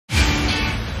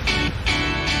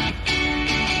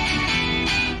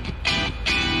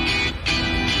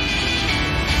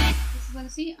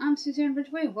Suzanne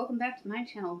Ridgway. Welcome back to my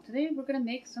channel. Today we're going to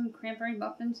make some cranberry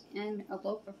muffins and a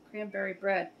loaf of cranberry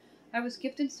bread. I was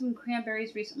gifted some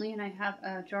cranberries recently and I have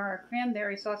a jar of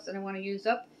cranberry sauce that I want to use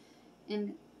up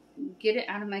and get it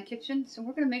out of my kitchen. So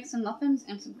we're going to make some muffins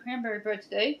and some cranberry bread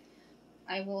today.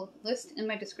 I will list in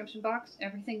my description box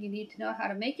everything you need to know how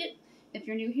to make it. If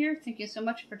you're new here, thank you so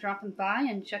much for dropping by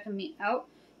and checking me out.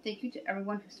 Thank you to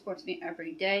everyone who supports me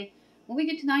every day. When we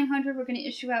get to 900, we're going to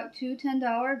issue out two $10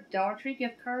 Dollar Tree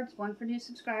gift cards, one for new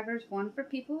subscribers, one for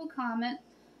people who comment.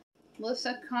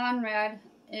 Melissa Conrad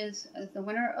is the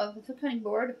winner of the cutting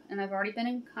board, and I've already been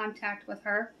in contact with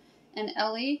her. And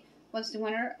Ellie was the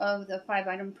winner of the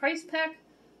 5-item price pack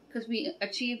because we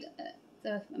achieved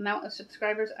the amount of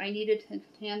subscribers I needed to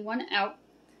hand one out.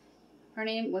 Her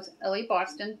name was Ellie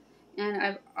Boston, and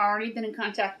I've already been in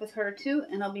contact with her too,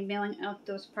 and I'll be mailing out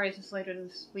those prizes later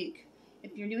this week.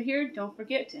 If you're new here, don't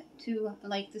forget to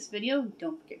like this video.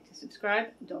 Don't forget to subscribe.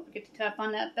 Don't forget to tap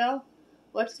on that bell.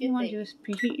 Let's get what you want to do is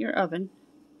preheat your oven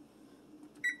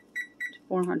to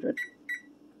 400.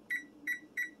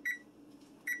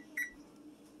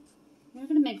 We're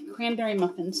going to make cranberry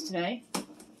muffins today.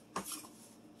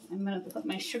 I'm going to put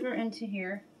my sugar into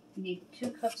here. You need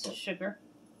 2 cups of sugar.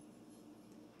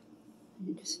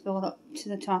 And just fill it up to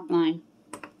the top line.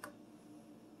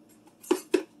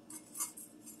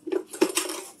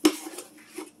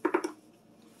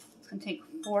 Take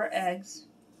 4 eggs.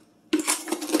 I'm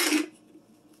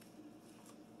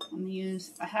going to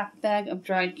use a half bag of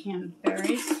dried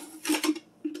cranberries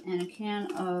and a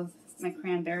can of my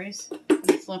cranberries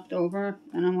that's left over,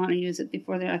 and I want to use it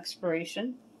before their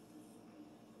expiration.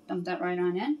 Dump that right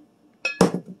on in.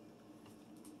 I'm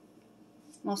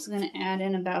also going to add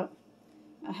in about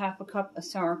a half a cup of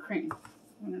sour cream.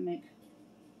 I'm going to make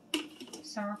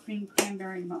sour cream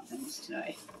cranberry muffins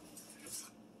today.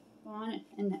 On it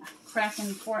and crack in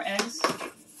 4 eggs.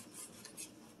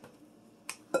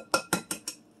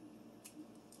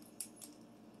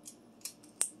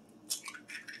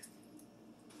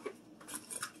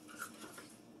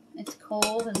 It's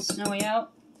cold and snowy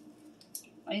out.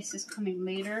 Ice is coming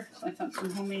later, so I thought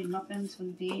some homemade muffins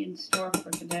would be in store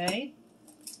for today.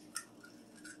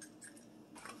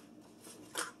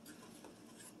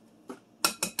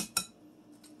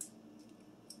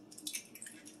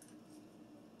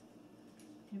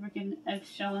 If you ever get an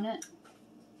eggshell in it,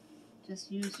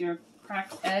 just use your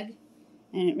cracked egg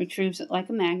and it retrieves it like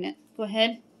a magnet. Go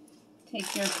ahead,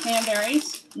 take your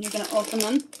cranberries and you're going to open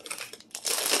them.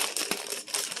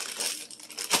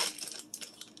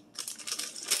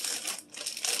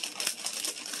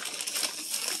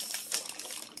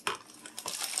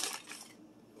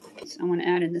 So I want to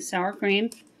add in the sour cream.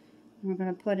 And we're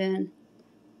going to put in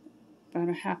about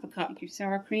a half a cup of your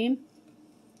sour cream.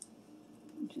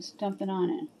 Just dump it on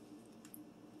in.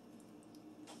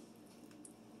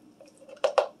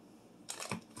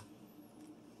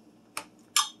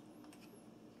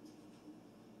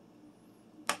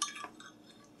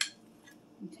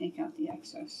 And take out the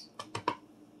excess. And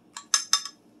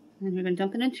then you're going to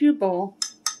dump it into your bowl.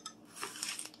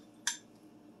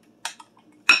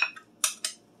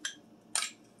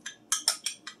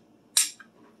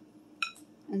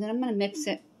 And then I'm going to mix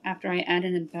it after I add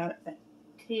in about a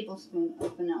tablespoon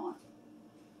of vanilla.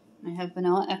 I have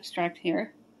vanilla extract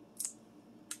here.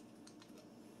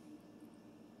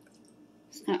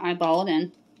 Just going to eyeball it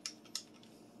in.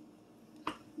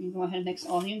 You go ahead and mix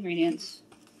all the ingredients.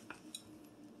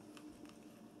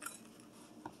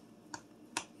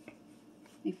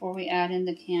 Before we add in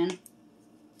the can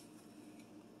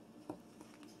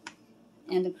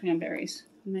and the cranberries.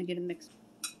 I'm going to get a mix.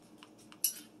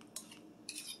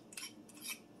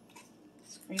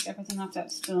 Scrape everything off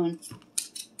that spoon.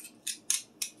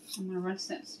 I'm going to rinse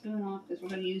that spoon off because we're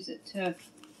going to use it to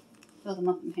fill the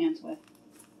muffin pans with.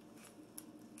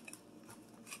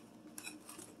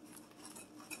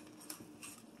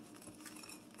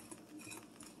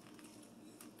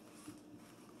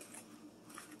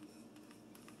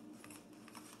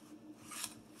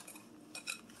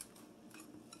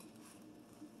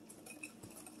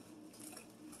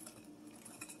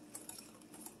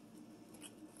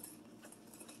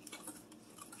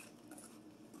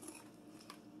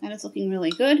 That is looking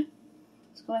really good.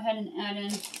 Let's go ahead and add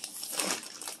in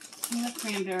some of the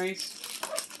cranberries.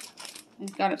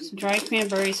 I've got some dried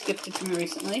cranberries gifted to me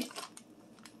recently.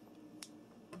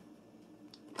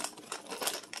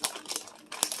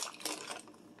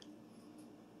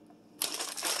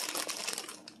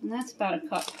 And that's about a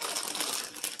cup.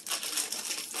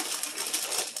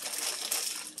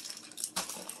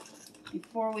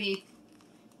 Before we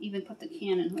even put the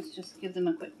can in, let's just give them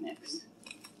a quick mix.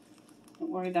 Don't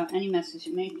worry about any messes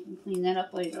you make. You can clean that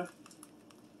up later.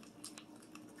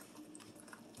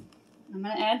 I'm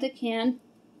going to add the can,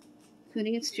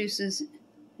 including its juices,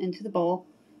 into the bowl,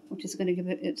 which is going to give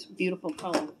it its beautiful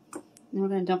color. Then we're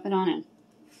going to dump it on in.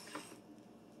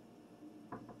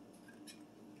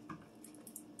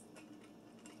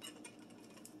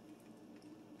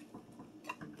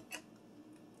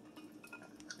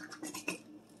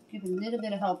 Give a little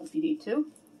bit of help if you need to.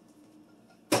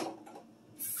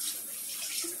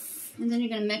 And then you're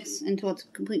going to mix until it's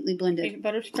completely blended. Baking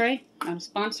butter spray, not a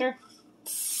sponsor.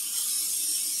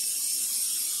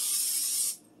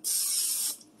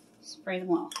 Spray them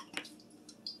well.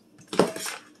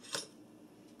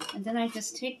 And then I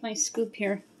just take my scoop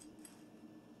here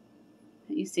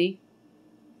that you see.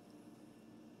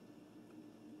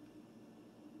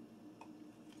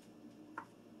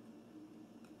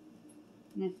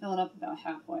 And I fill it up about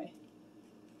halfway.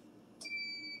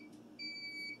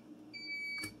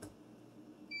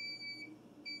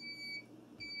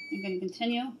 You're going to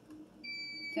continue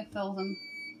to fill them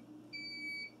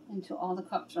until all the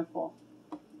cups are full.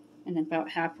 And about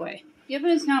halfway. The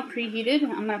oven is now preheated.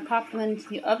 I'm going to pop them into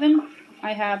the oven.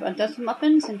 I have a dozen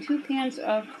muffins and 2 pans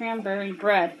of cranberry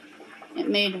bread. It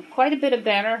made quite a bit of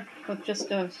batter with just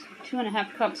those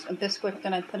 2.5 cups of Bisquick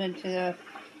that I put into the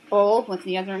bowl with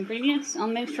the other ingredients. I'll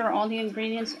make sure all the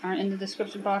ingredients are in the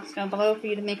description box down below for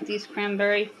you to make these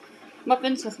cranberry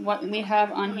muffins with what we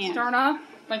have on hand. Start off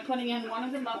by putting in one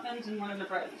of the muffins and one of the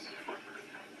breads.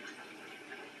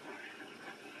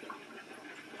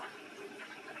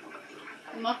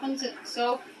 The muffins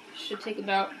itself should take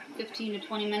about 15 to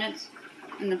 20 minutes,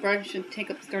 and the bread should take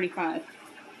up to 35.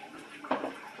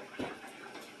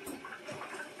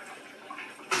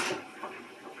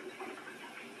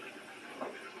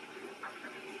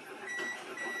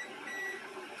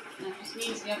 That just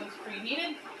means the oven's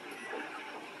preheated.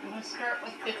 I'm going to start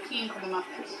with 15 for the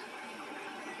muffins.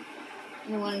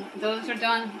 And when those are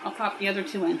done, I'll pop the other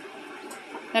 2 in.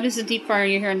 That is the deep fryer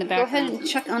you hear in the background. Go ahead and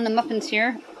check on the muffins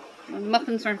here. The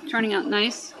muffins are turning out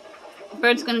nice. The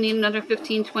bread's going to need another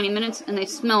 15-20 minutes, and they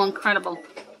smell incredible.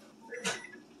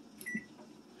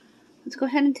 Let's go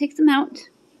ahead and take them out.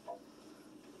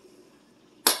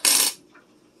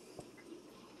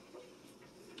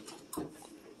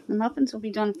 The muffins will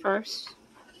be done first.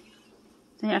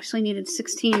 They actually needed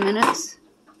 16 minutes.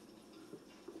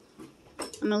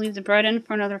 I'm going to leave the bread in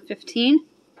for another 15.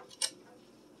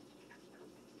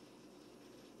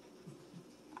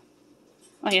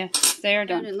 Oh yeah, they are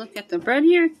done. And look at the bread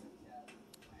here.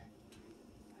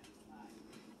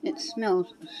 It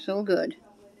smells so good.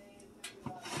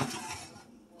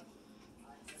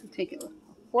 Take it with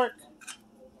a fork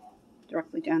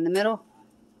directly down the middle.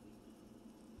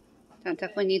 That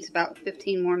definitely needs about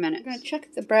 15 more minutes. I'm going to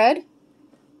check the bread.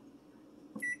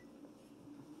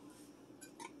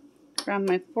 Grab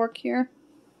my fork here.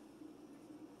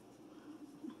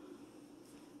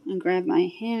 And grab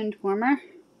my hand warmer.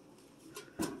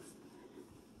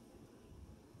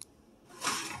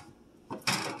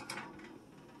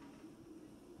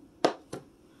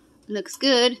 Looks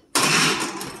good.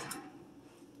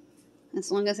 As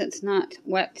long as it's not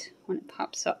wet when it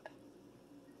pops up.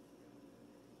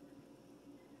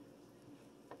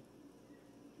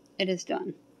 It is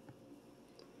done.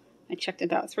 I checked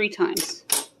about 3 times.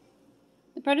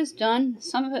 The bread is done.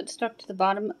 Some of it stuck to the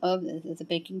bottom of the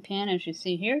baking pan, as you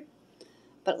see here.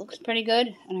 But it looks pretty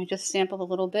good, and I just sampled a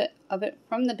little bit of it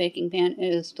from the baking pan.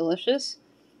 It is delicious.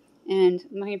 And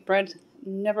my breads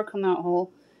never come out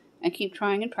whole. I keep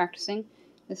trying and practicing.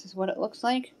 This is what it looks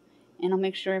like. And I'll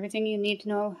make sure everything you need to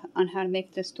know on how to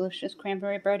make this delicious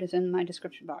cranberry bread is in my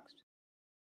description box.